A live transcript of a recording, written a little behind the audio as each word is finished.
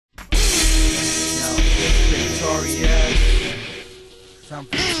victorious. 'Cause I'm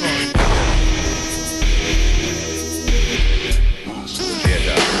victorious.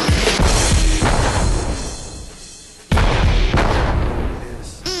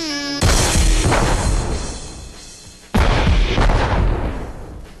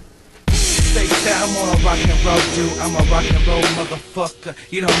 I'm on a rock and roll dude, I'm a rock and roll motherfucker.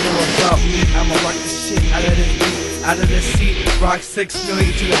 You don't know about me, I'ma rock the shit out of this beat, out of this seat. Rock 6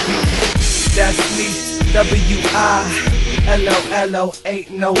 million to the beat. That's me, W-I-L-O-L-O,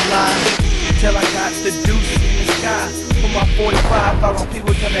 ain't no lie. Till I got the deuce in the sky. Put my 45 out on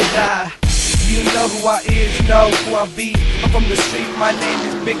people till they die. You know who I is, know who I be. I'm from the street, my name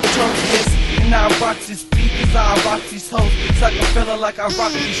is Victorious. And I rock this beat, cause I rock these hoes. It's like a fella like I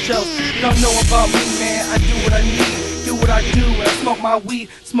rock these shows. You don't know about me, man, I do what I need. Do what I do, and I smoke my weed.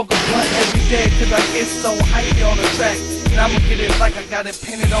 Smoke a blunt every day, cause I get so hypey on the track. And I'ma get it like I got it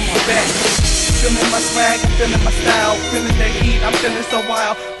painted on my back. Feeling my swag, I'm feeling my style. Feeling the heat, I'm feeling so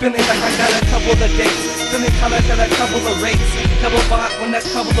wild. Feeling like I got a couple of dates. Feeling kinda got a couple of rates. Couple bot when a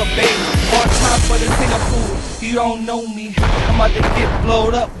couple of babes. On top of the Singapore, you don't know me. I'm about to get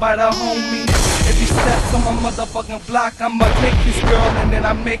blowed up by the homie. If you step on my motherfucking block, I'ma take this girl and then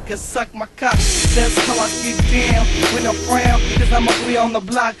I make her suck my cock. That's how I get down with a frown. Cause I'm up on the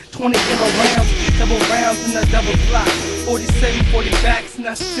block, 20 kilograms. Double rounds in a double block. 47, 40 backs and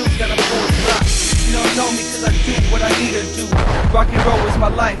I still got a 4 block. You don't know me cause I do what I need to do. Rock and roll is my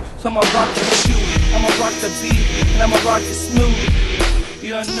life, so I'ma rock the shoe. I'ma rock the beat, and I'ma rock it smooth.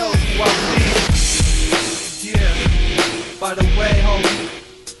 You don't know who I be. Yeah, by the way, homie,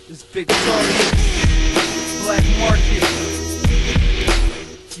 it's Victorious, Black Market.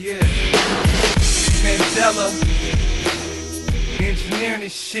 Yeah, Mandela, engineering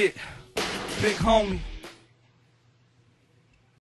this shit, big homie.